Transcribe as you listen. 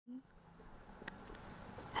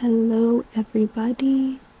Hello,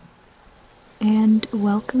 everybody, and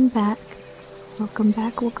welcome back. Welcome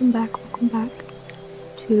back, welcome back, welcome back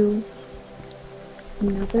to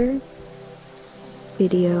another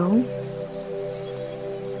video.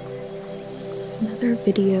 Another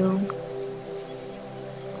video on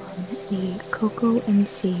the Coco and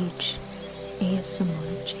Sage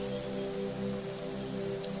ASMR channel.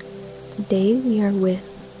 Today we are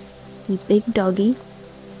with the big doggy,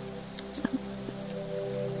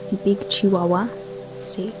 the big Chihuahua,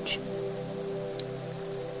 Sage.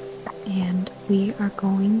 And we are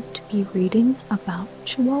going to be reading about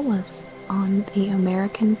Chihuahuas on the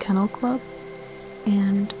American Kennel Club,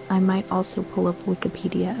 and I might also pull up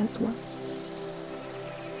Wikipedia as well.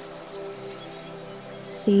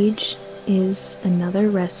 Sage is another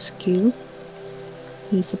rescue.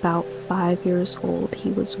 He's about 5 years old. He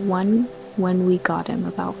was 1 when we got him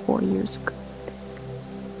about 4 years ago.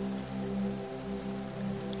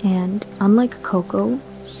 And unlike Coco,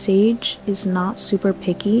 Sage is not super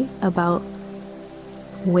picky about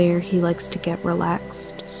where he likes to get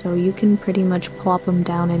relaxed, so you can pretty much plop him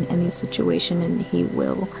down in any situation and he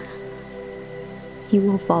will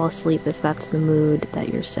fall asleep if that's the mood that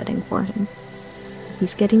you're setting for him. If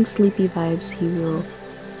he's getting sleepy vibes, he will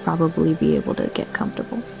probably be able to get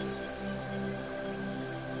comfortable.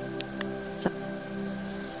 So,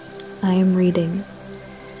 I am reading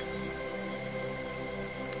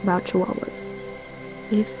about Chihuahuas.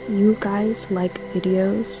 If you guys like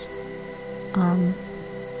videos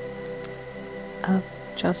of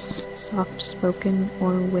just soft-spoken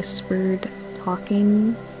or whispered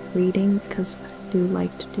talking, reading, because I do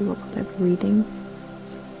like to do a lot of reading,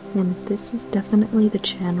 then this is definitely the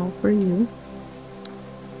channel for you,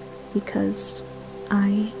 because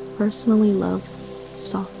I personally love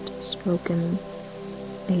soft-spoken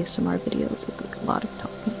ASMR videos with like a lot of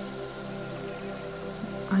talking.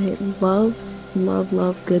 I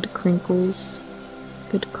love good crinkles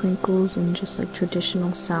and just like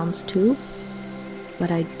traditional sounds too, but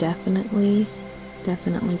I definitely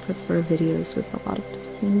prefer videos with a lot of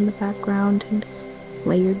talking in the background and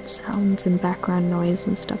layered sounds and background noise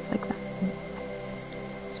and stuff like that.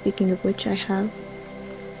 Speaking of which, I have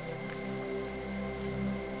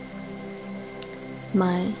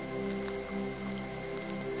my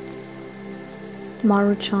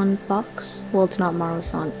Maruchan box. Well, it's not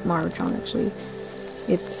Maruchan actually.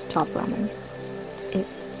 It's top ramen.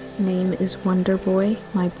 Its name is Wonder Boy.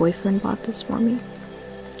 My boyfriend bought this for me.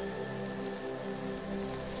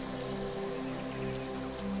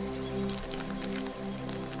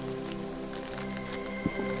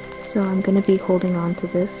 So I'm gonna be holding on to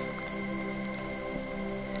this.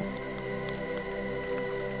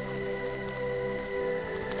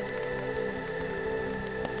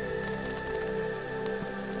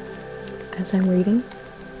 As I'm reading.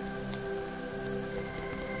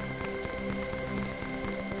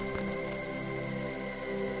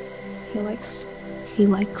 He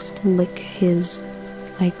likes to lick his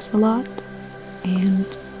legs a lot, and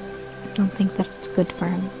I don't think that it's good for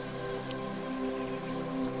him.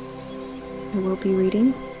 I will be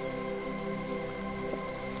reading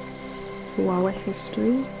Chihuahua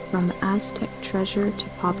History from Aztec Treasure to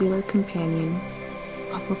Popular Companion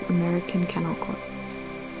off of American Kennel Club.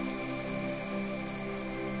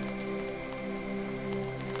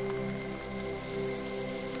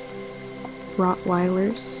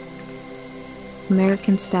 Rottweilers,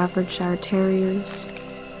 American Staffordshire Terriers,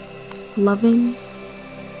 loving,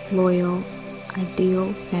 loyal,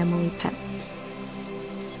 ideal family pets.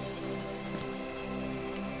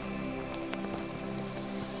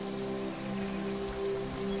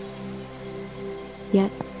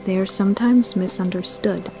 Yet they are sometimes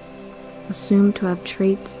misunderstood, assumed to have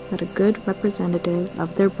traits that a good representative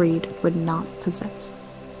of their breed would not possess.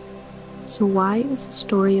 So why is a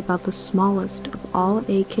story about the smallest of all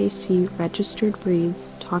AKC registered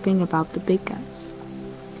breeds talking about the big guys?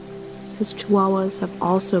 Because Chihuahuas have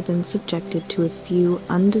also been subjected to a few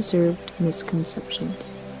undeserved misconceptions.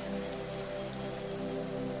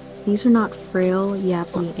 These are not frail,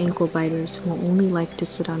 yappy ankle biters who only like to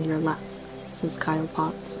sit on your lap, says Kyle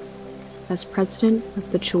Potts. As president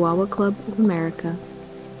of the Chihuahua Club of America,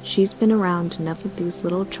 she's been around enough of these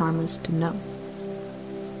little charmers to know.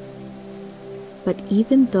 But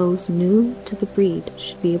even those new to the breed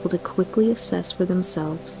should be able to quickly assess for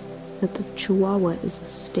themselves that the Chihuahua is a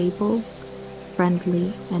stable,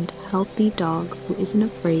 friendly, and healthy dog who isn't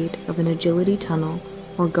afraid of an agility tunnel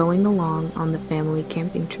or going along on the family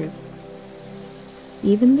camping trip.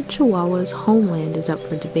 Even the Chihuahua's homeland is up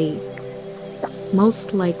for debate.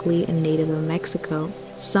 Most likely a native of Mexico,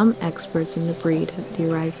 Some experts in the breed have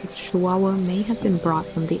theorized that the Chihuahua may have been brought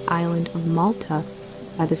from the island of Malta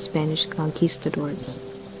by the Spanish conquistadors.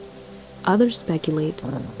 Others speculate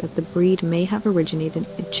that the breed may have originated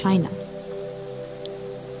in China.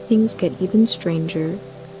 Things get even stranger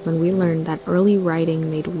when we learn that early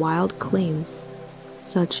writing made wild claims,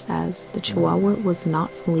 such as the Chihuahua was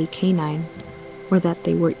not fully canine, or that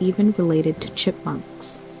they were even related to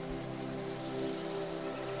chipmunks.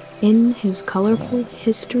 In his colorful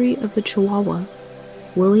History of the Chihuahua,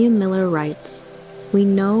 William Miller writes, "We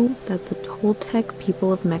know that the Toltec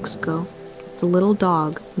people of Mexico kept a little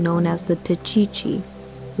dog known as the Techichi,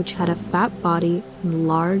 which had a fat body and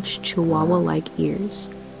large Chihuahua-like ears."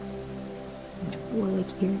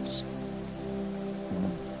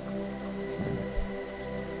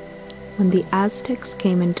 When the Aztecs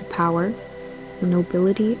came into power, the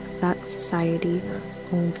nobility of that society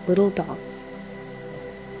owned little dogs.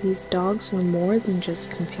 These dogs were more than just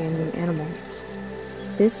companion animals.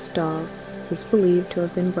 This dog is believed to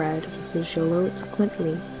have been bred with the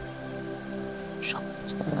Xoloitzcuintli.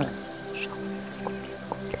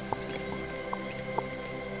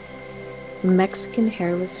 A Mexican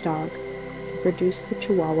hairless dog to produce the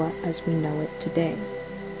Chihuahua as we know it today.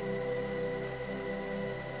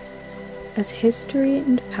 As history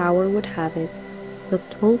and power would have it, the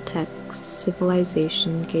Toltec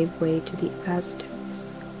civilization gave way to the Aztecs,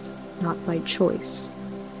 not by choice,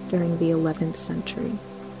 during the 11th century.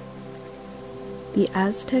 The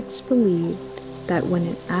Aztecs believed that when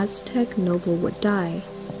an Aztec noble would die,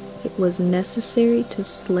 it was necessary to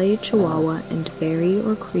slay a Chihuahua and bury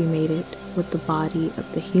or cremate it with the body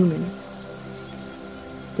of the human.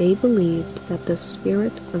 They believed that the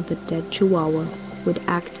spirit of the dead Chihuahua would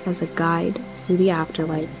act as a guide through the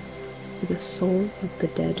afterlife to the soul of the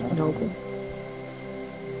dead noble.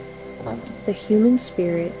 The human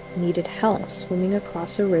spirit needed help swimming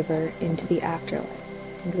across a river into the afterlife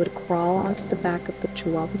and would crawl onto the back of the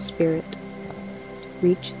Chihuahua spirit to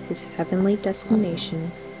reach his heavenly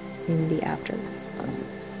destination in the afterlife.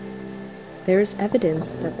 There is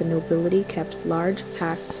evidence that the nobility kept large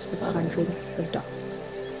packs of hundreds of dogs.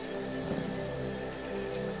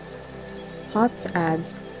 Potts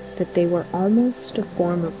adds that they were almost a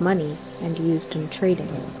form of money and used in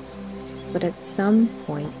trading, but at some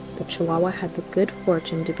point the Chihuahua had the good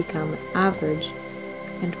fortune to become average,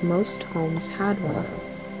 and most homes had one.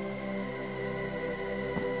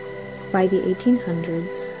 By the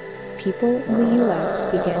 1800s, people in the US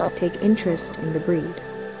began to take interest in the breed.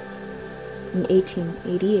 In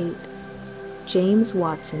 1888, James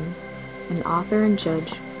Watson, an author and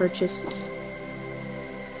judge, purchased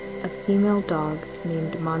a female dog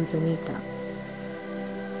named Manzanita.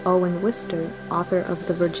 Owen Wister, author of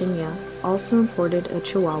The Virginia, also imported a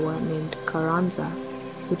Chihuahua named Carranza,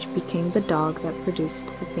 which became the dog that produced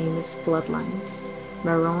the famous bloodlines,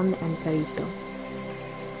 Marron and Perito.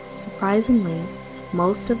 Surprisingly,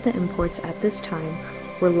 most of the imports at this time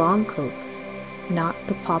were long coats, not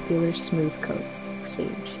the popular smooth coat,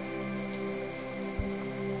 Sage.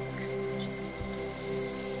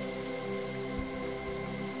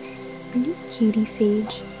 Are you a cutie,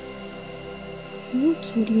 Sage? Are you a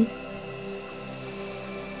cutie?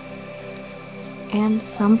 And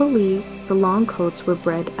some believe the long coats were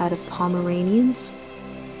bred out of Pomeranians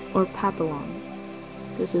or Papillons.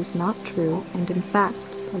 This is not true, and in fact,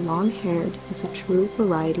 the long-haired is a true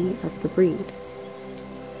variety of the breed.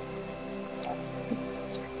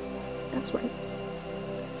 That's right.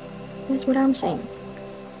 That's what I'm saying.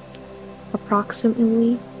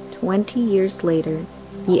 Approximately 20 years later,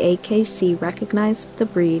 the AKC recognized the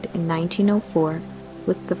breed in 1904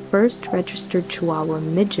 with the first registered Chihuahua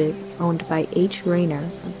midget owned by H. Rayner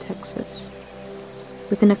of Texas.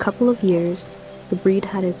 Within a couple of years, the breed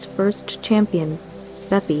had its first champion,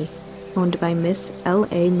 Beppy, owned by Miss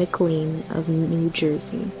L.A. McLean of New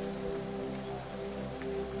Jersey.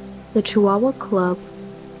 The Chihuahua Club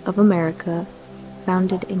of America,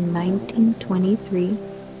 founded in 1923,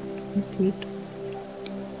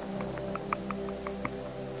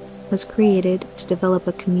 was created to develop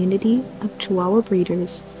a community of Chihuahua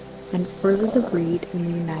breeders and further the breed in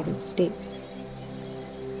the United States.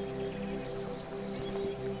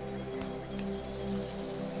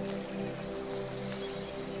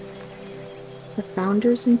 The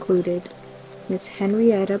founders included Miss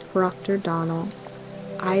Henrietta Proctor Donnell,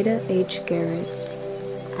 Ida H. Garrett,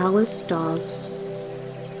 Alice Dobbs,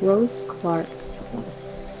 Rose Clark,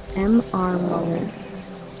 M. R. Muller,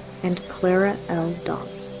 and Clara L.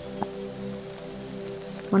 Dobbs.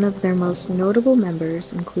 One of their most notable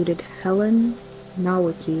members included Helen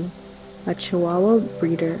Nowicki, a Chihuahua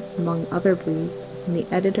breeder among other breeds, and the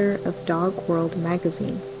editor of Dog World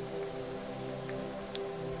magazine.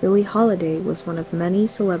 Billie Holiday was one of many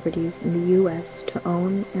celebrities in the U.S. to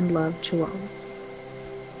own and love Chihuahuas.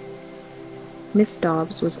 Miss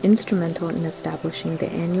Dobbs was instrumental in establishing the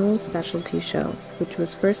annual specialty show, which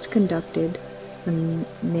was first conducted on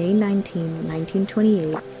May 19,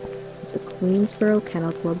 1928, at the Queensboro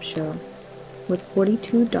Kennel Club show, with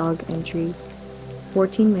 42 dog entries,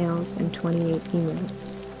 14 males and 28 females.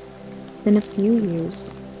 Within a few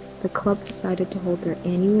years, the club decided to hold their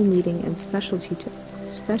annual meeting and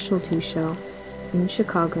specialty show in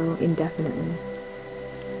Chicago indefinitely.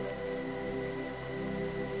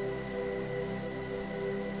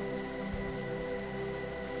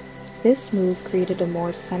 This move created a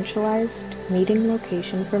more centralized meeting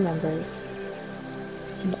location for members,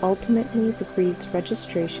 and ultimately the breed's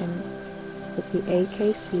registration with the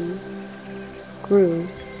AKC grew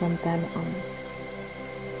from then on.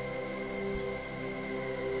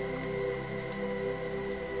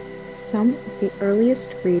 Some of the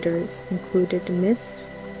earliest breeders included Miss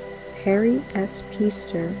Harry S.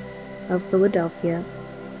 Peaster of Philadelphia,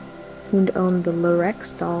 who owned the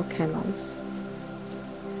Lorexdal Kennels.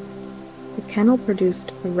 The kennel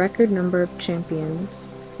produced a record number of champions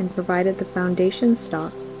and provided the foundation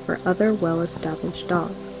stock for other well-established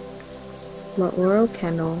dogs. La Oro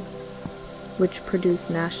Kennel, which produced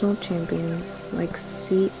national champions like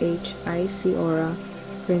C.H. Isiora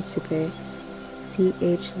Principe,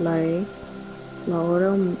 C.H. Lae, La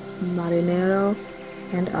Oro Marinero,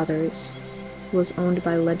 and others, was owned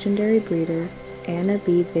by legendary breeder Anna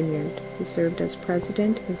B. Vineyard, who served as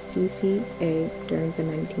president of CCA during the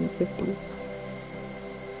 1950s.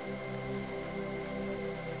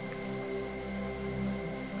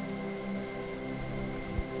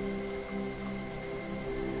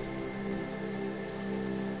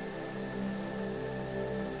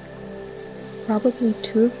 Probably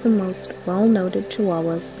two of the most well-noted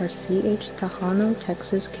Chihuahuas are C.H. Tejano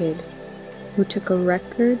Texas Kid, who took a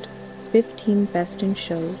record 15 Best in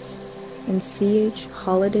Shows, and C.H.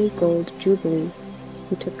 Holiday Gold Jubilee,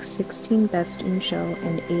 who took 16 Best in Show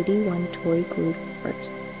and 81 Toy Group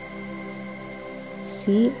firsts.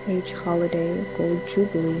 C.H. Holiday Gold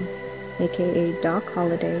Jubilee, aka Doc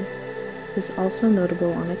Holiday, is also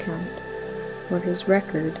notable on account for his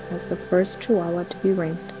record as the first Chihuahua to be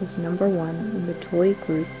ranked as number 1 in the Toy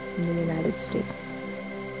Group in the United States.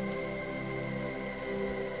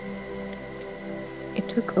 It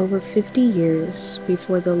took over 50 years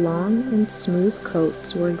before the long and smooth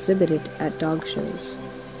coats were exhibited at dog shows.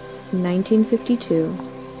 In 1952,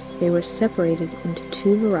 they were separated into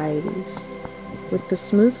two varieties, with the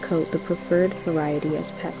smooth coat the preferred variety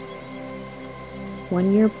as pets.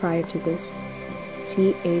 1 year prior to this,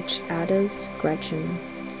 C.H. Ada's Gretchen,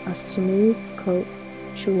 a smooth coat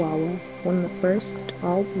Chihuahua, won the first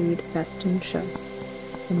all-breed Best in Show,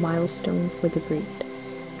 a milestone for the breed.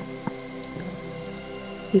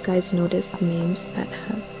 You guys notice the names that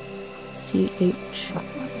have CH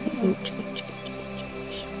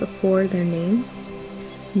before their name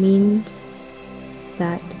means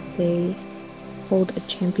that they hold a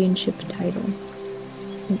championship title.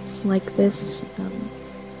 It's like this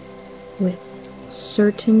with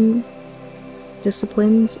certain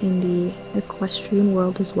disciplines in the equestrian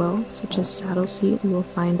world as well, such as saddle seat. You will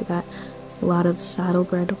find that a lot of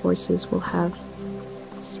saddlebred horses will have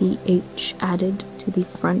CH added to the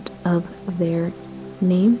front of their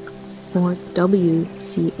name, or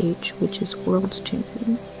WCH, which is World's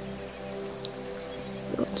Champion.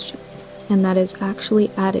 And that is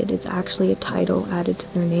actually added, it's actually a title added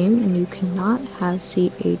to their name, and you cannot have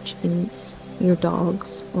CH in your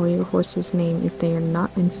dog's or your horse's name if they are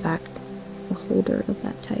not in fact the holder of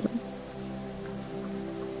that title.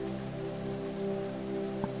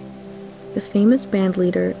 The famous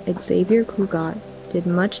bandleader Xavier Cugat did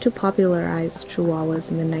much to popularize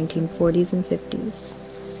Chihuahuas in the 1940s and 50s.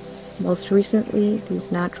 Most recently,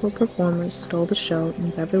 these natural performers stole the show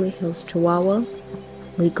in Beverly Hills Chihuahua,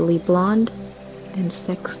 Legally Blonde, and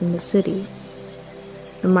Sex in the City.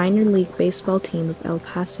 The minor league baseball team of El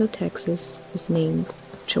Paso, Texas is named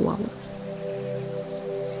Chihuahuas.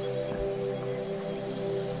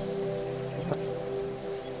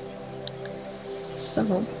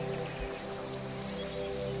 So,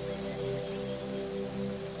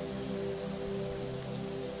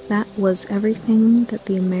 that was everything that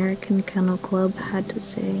the American Kennel Club had to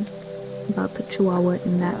say about the Chihuahua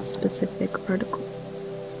in that specific article.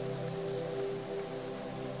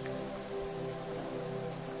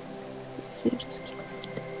 Sage is cute.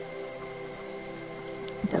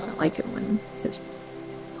 He doesn't like it when his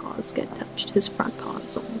paws get touched, his front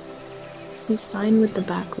paws only. He's fine with the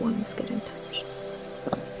back ones getting touched.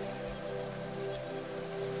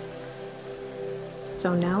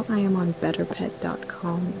 So now I am on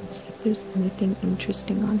betterpet.com. Let's see if there's anything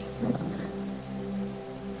interesting on here.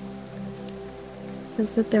 It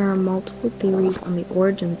says that there are multiple theories on the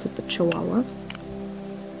origins of the Chihuahua.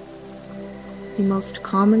 The most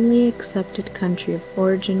commonly accepted country of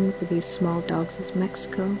origin for these small dogs is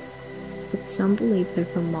Mexico, but some believe they're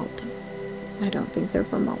from Malta. I don't think they're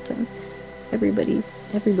from Malta. Everybody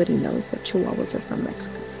knows that Chihuahuas are from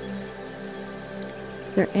Mexico.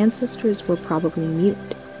 Their ancestors were probably mute.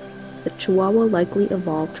 The Chihuahua likely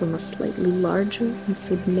evolved from a slightly larger and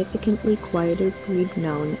significantly quieter breed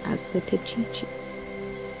known as the Tichichi.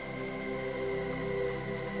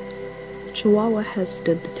 The Chihuahua has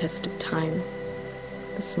stood the test of time.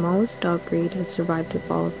 The smallest dog breed has survived the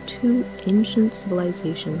fall of 2 ancient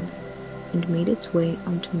civilizations and made its way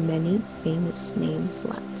onto many famous name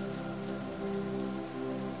slabs.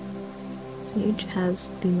 Sage has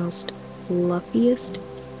the most fluffiest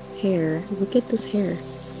hair. Look at this hair.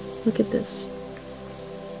 Look at this.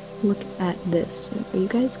 Look at this.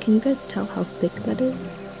 Can you guys tell how thick that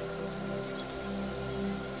is?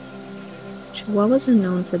 Chihuahuas are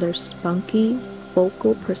known for their spunky,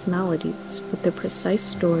 vocal personalities, but their precise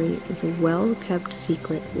story is a well-kept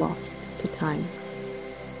secret lost to time.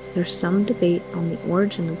 There's some debate on the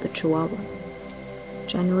origin of the Chihuahua.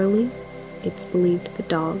 Generally, it's believed the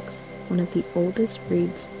dogs, one of the oldest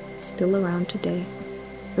breeds still around today,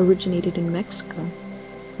 originated in Mexico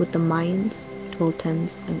with the Mayans,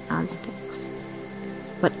 Toltecs, and Aztecs.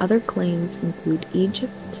 But other claims include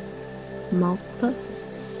Egypt, Malta,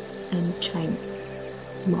 and China.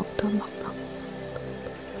 Malta.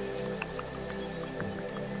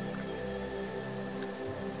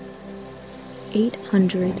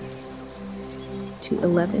 800 to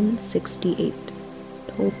 1168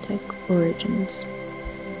 Toltec origins.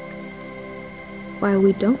 While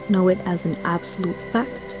we don't know it as an absolute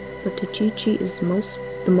fact, the Tichichi is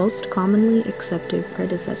the most commonly accepted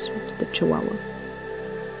predecessor to the Chihuahua.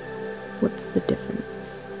 What's the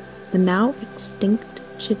difference? The now extinct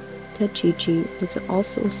Tichichi was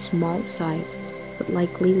also a small size, but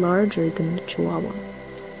likely larger than the Chihuahua.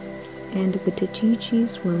 And the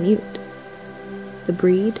Tichichis were mute. The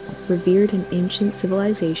breed, revered in ancient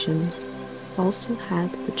civilizations, also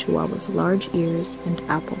had the Chihuahua's large ears and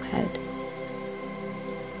apple head.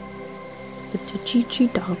 The Tichichi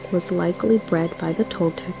dog was likely bred by the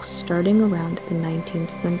Toltecs starting around the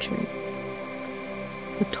 19th century.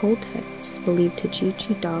 The Toltecs believed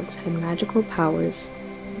Tichichi dogs had magical powers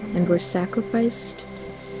and were sacrificed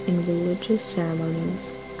in religious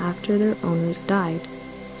ceremonies after their owners died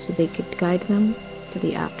so they could guide them to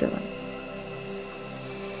the afterlife.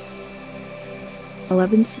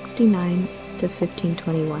 1169 to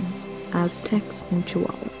 1521, Aztecs and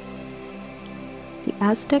Chihuahuas. The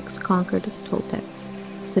Aztecs conquered the Toltecs.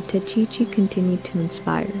 The Tichichi continued to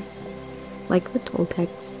inspire. Like the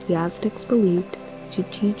Toltecs, the Aztecs believed the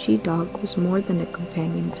Tichichi dog was more than a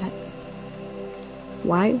companion pet.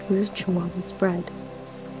 Why were Chihuahuas bred?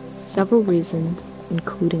 Several reasons,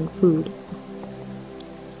 including food.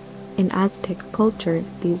 In Aztec culture,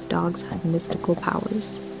 these dogs had mystical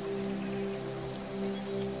powers.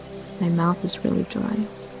 My mouth is really dry.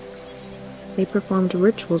 They performed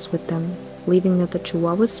rituals with them, believing that the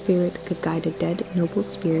Chihuahua spirit could guide a dead noble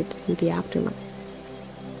spirit through the afterlife.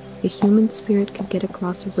 If a human spirit could get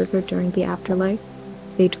across a river during the afterlife,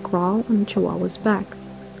 they'd crawl on a Chihuahua's back,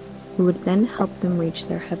 who would then help them reach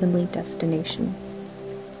their heavenly destination.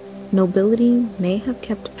 Nobility may have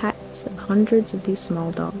kept packs of hundreds of these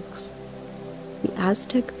small dogs. The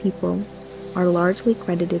Aztec people are largely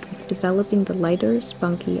credited with developing the lighter,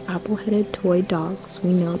 spunky, apple-headed toy dogs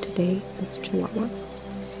we know today as Chihuahuas.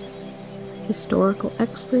 Historical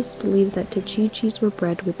experts believe that Tichichis were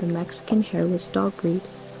bred with the Mexican hairless dog breed,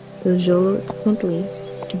 the Xoloitzcuintli,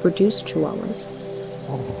 to produce Chihuahuas.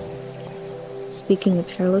 Speaking of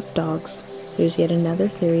hairless dogs, there's yet another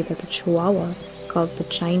theory that the Chihuahua calls the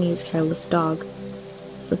Chinese hairless dog,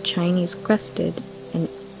 the Chinese crested, an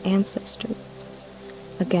ancestor.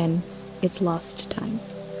 Again, it's lost to time.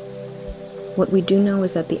 What we do know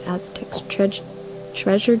is that the Aztecs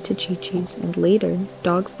treasured Tichichis and later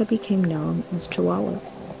dogs that became known as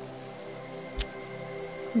Chihuahuas.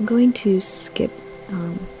 I'm going to skip,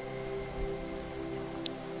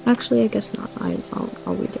 actually I guess not,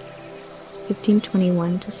 I'll read it.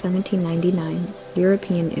 1521 to 1799,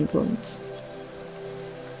 European influence.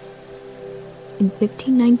 In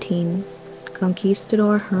 1519,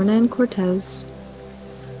 conquistador Hernan Cortés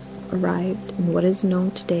arrived in what is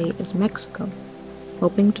known today as Mexico,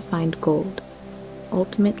 hoping to find gold.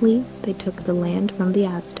 Ultimately, they took the land from the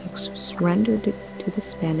Aztecs, who surrendered it to the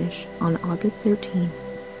Spanish on August 13,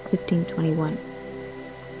 1521.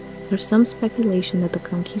 There's some speculation that the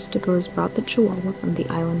conquistadors brought the Chihuahua from the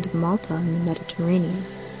island of Malta in the Mediterranean.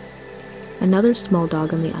 Another small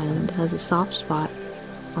dog on the island has a soft spot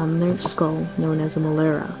on their skull known as a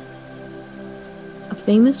molera. A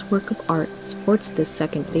famous work of art supports this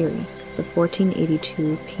second theory, the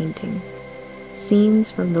 1482 painting, Scenes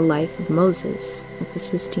from the Life of Moses at the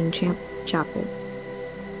Sistine Chapel.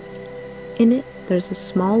 In it, there's a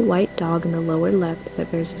small white dog in the lower left that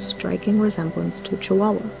bears a striking resemblance to a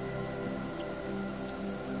Chihuahua.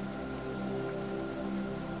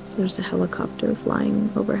 There's a helicopter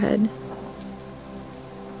flying overhead.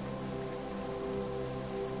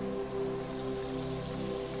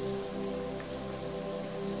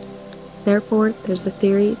 Therefore, there's a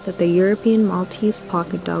theory that the European Maltese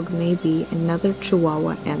pocket dog may be another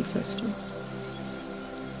Chihuahua ancestor.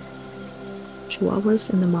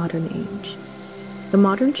 Chihuahuas in the modern age. The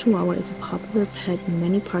modern Chihuahua is a popular pet in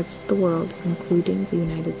many parts of the world, including the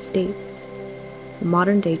United States. The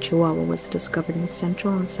modern-day Chihuahua was discovered in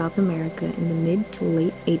Central and South America in the mid to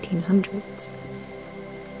late 1800s.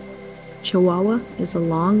 Chihuahua is a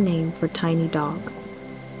long name for tiny dog.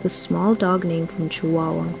 The small dog name from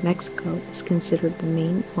Chihuahua, Mexico, is considered the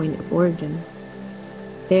main point of origin.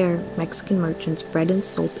 There, Mexican merchants bred and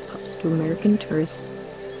sold the pups to American tourists,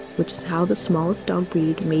 which is how the smallest dog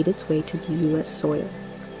breed made its way to the U.S. soil.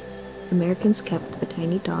 Americans kept the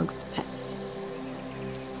tiny dogs as pets.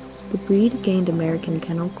 The breed gained American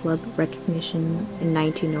Kennel Club recognition in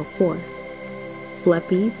 1904.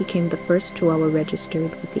 Fleppy became the first Chihuahua registered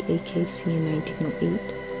with the AKC in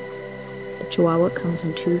 1908. The Chihuahua comes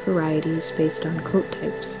in two varieties based on coat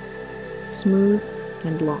types, smooth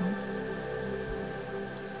and long.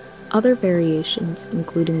 Other variations,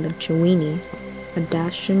 including the Chiweenie, a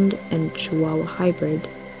Dachshund and Chihuahua hybrid,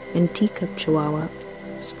 and Teacup Chihuahua,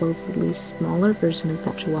 a supposedly smaller version of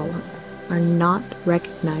the Chihuahua, are not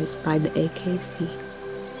recognized by the AKC.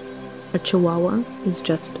 A Chihuahua is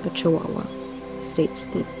just a Chihuahua, states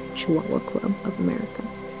the Chihuahua Club of America.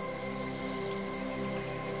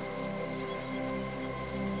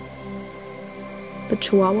 The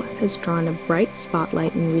Chihuahua has drawn a bright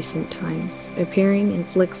spotlight in recent times, appearing in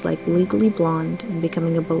flicks like Legally Blonde and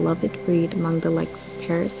becoming a beloved breed among the likes of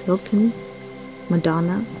Paris Hilton,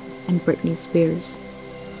 Madonna, and Britney Spears.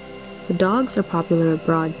 The dogs are popular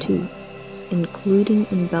abroad too, including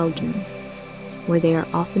in Belgium, where they are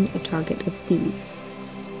often a target of thieves.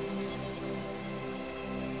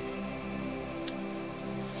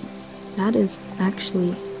 So, that is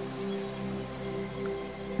actually,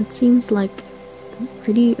 it seems like a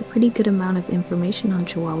pretty good amount of information on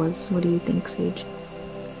Chihuahuas. What do you think, Sage?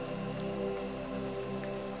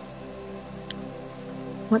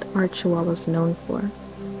 What are Chihuahuas known for?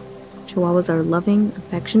 Chihuahuas are loving,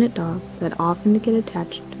 affectionate dogs that often get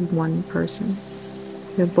attached to one person.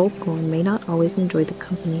 They're vocal and may not always enjoy the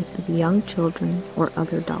company of young children or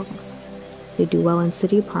other dogs. They do well in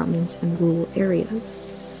city apartments and rural areas.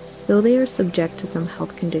 Though they are subject to some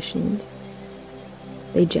health conditions,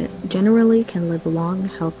 they generally can live long,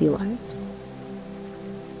 healthy lives.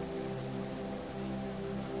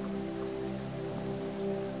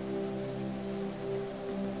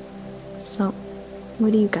 So,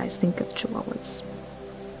 what do you guys think of Chihuahuas?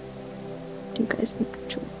 What do you guys think of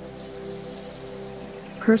Chihuahuas?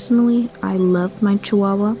 Personally, I love my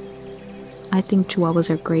Chihuahua. I think Chihuahuas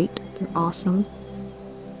are great. They're awesome.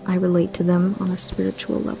 I relate to them on a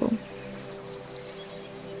spiritual level.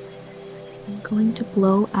 I'm going to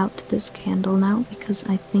blow out this candle now because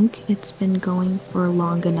I think it's been going for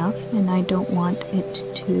long enough and I don't want it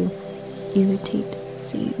to irritate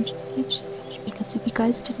Sage. Because if you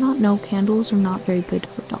guys did not know, candles are not very good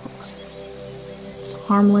for dogs. It's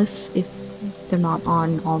harmless if they're not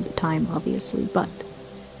on all the time, obviously, but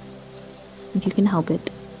if you can help it,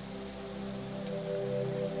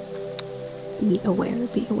 be aware,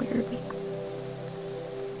 be aware, be aware.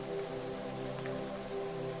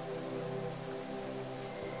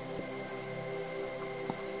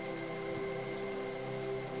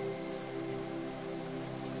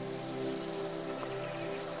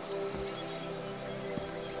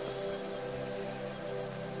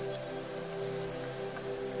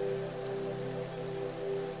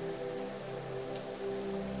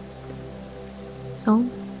 So,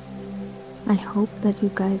 I hope that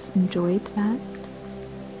you guys enjoyed that.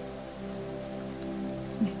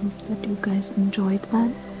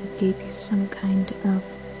 It gave you some kind of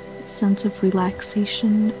sense of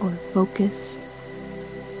relaxation or focus.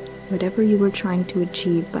 Whatever you were trying to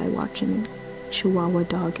achieve by watching Chihuahua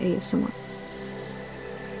dog ASMR.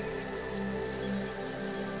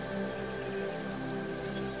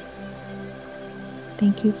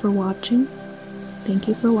 Thank you for watching. Thank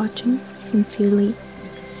you for watching. Sincerely,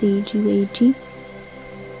 Sage UAG.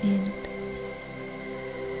 And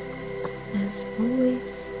as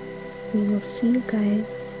always, we will see you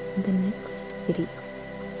guys in the next video.